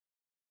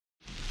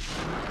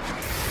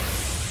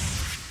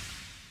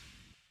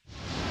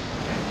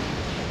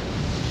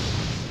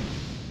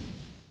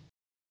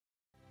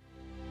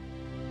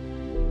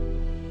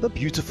The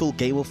beautiful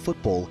game of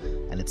football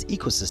and its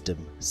ecosystem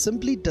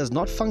simply does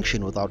not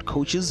function without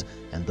coaches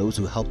and those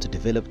who help to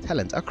develop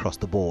talent across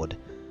the board.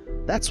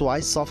 That's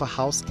why Safa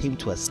House came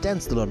to a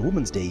standstill on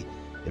Women's Day.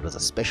 It was a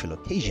special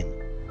occasion,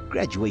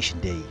 Graduation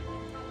Day.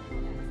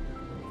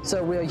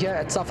 So we're here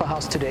at Safa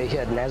House today here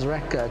at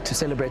Nasrec to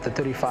celebrate the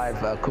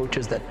 35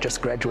 coaches that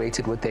just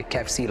graduated with their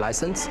CAF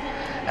license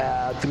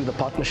through the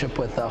partnership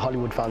with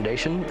Hollywood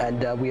Foundation,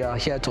 and we are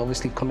here to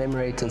obviously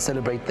commemorate and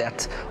celebrate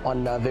that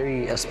on a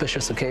very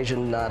auspicious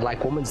occasion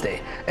like Women's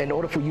Day. In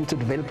order for you to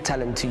develop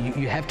talent,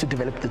 you have to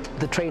develop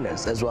the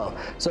trainers as well.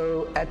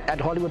 So at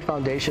Hollywood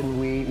Foundation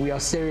we are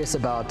serious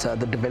about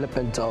the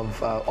development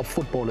of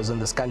footballers in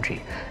this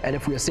country, and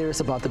if we are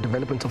serious about the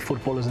development of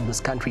footballers in this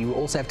country, we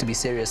also have to be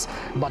serious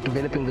about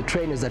developing the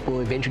trainers that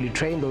will eventually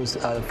train those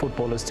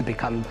footballers to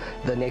become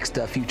the next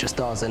future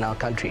stars in our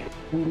country.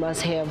 We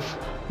must have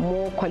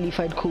more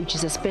qualified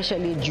coaches,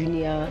 especially at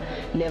junior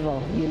level,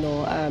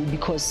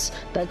 because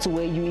that's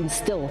where you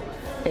instill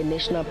a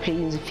national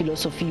playing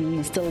philosophy, you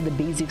instill the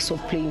basics of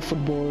playing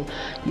football.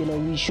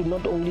 We should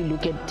not only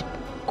look at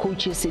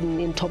coaches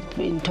in top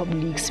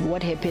leagues,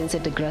 what happens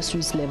at the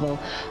grassroots level.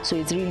 So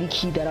it's really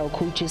key that our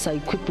coaches are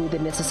equipped with the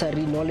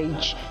necessary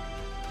knowledge.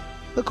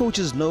 The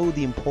coaches know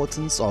the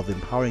importance of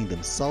empowering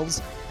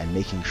themselves and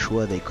making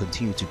sure they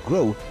continue to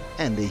grow,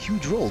 and their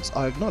huge roles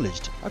are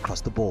acknowledged across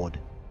the board.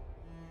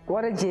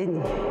 What a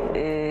journey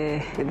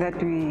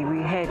that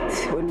we had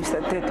when we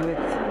started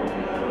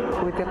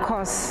with the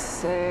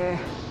course.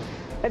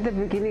 At the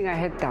beginning I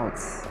had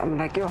doubts. I'm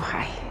like, oh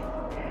hi.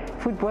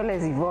 Football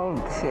has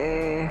evolved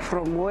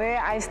from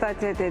where I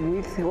started and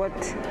with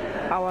what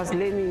I was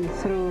learning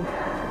through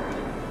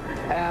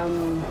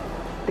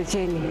the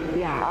journey.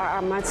 Yeah, I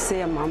must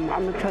say I'm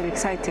actually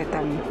excited.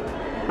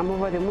 I'm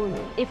over the moon.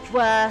 If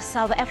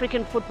South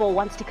African football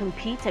wants to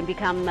compete and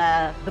become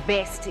the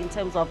best in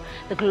terms of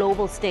the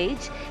global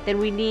stage, then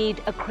we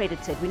need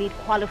accredited, we need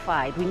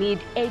qualified, we need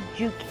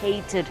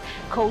educated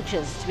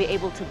coaches to be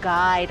able to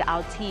guide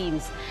our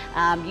teams,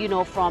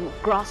 from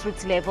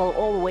grassroots level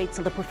all the way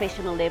to the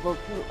professional level,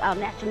 to our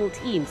national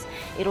teams.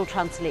 It'll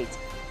translate.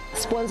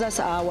 Sponsors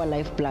are our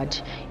lifeblood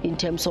in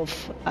terms of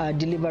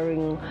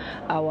delivering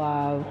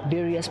our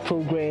various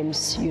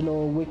programs,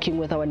 working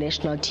with our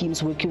national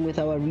teams, working with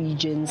our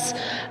regions,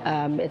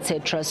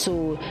 etc.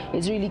 So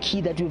it's really key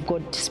that we've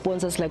got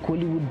sponsors like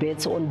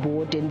Hollywoodbets on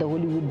board and the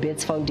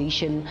Hollywoodbets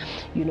Foundation,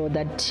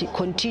 that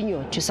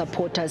continue to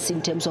support us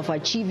in terms of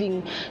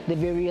achieving the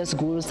various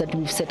goals that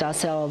we've set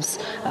ourselves,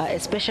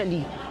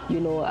 especially,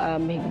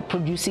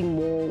 producing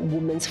more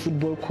women's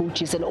football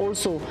coaches, and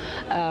also,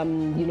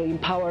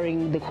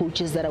 empowering the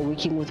coaches that are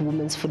working with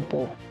women's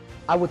football.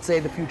 I would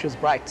say the future is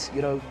bright.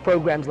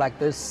 Programs like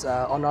this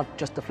are not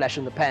just a flash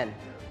in the pan.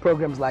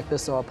 Programs like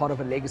this are part of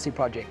a legacy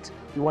project.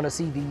 We want to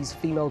see these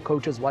female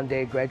coaches one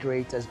day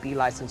graduate as B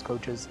licensed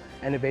coaches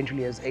and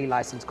eventually as A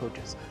licensed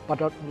coaches. But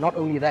not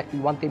only that, we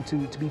want them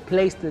to be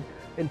placed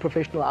in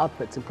professional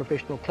outfits, in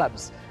professional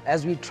clubs.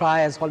 As we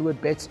try as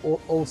Hollywoodbets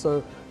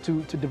also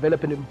to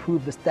develop and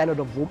improve the standard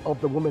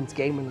of the women's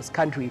game in this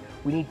country,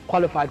 we need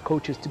qualified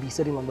coaches to be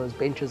sitting on those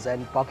benches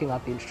and barking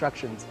out the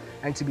instructions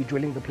and to be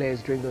drilling the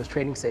players during those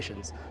training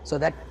sessions. So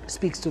that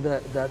speaks to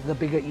the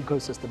bigger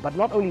ecosystem. But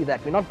not only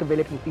that, we're not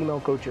developing female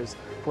coaches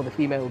for the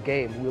female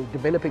game, we're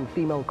developing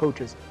female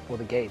coaches for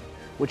the game,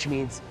 which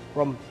means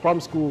from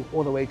school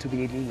all the way to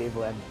the elite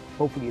level and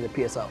hopefully the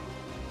PSL.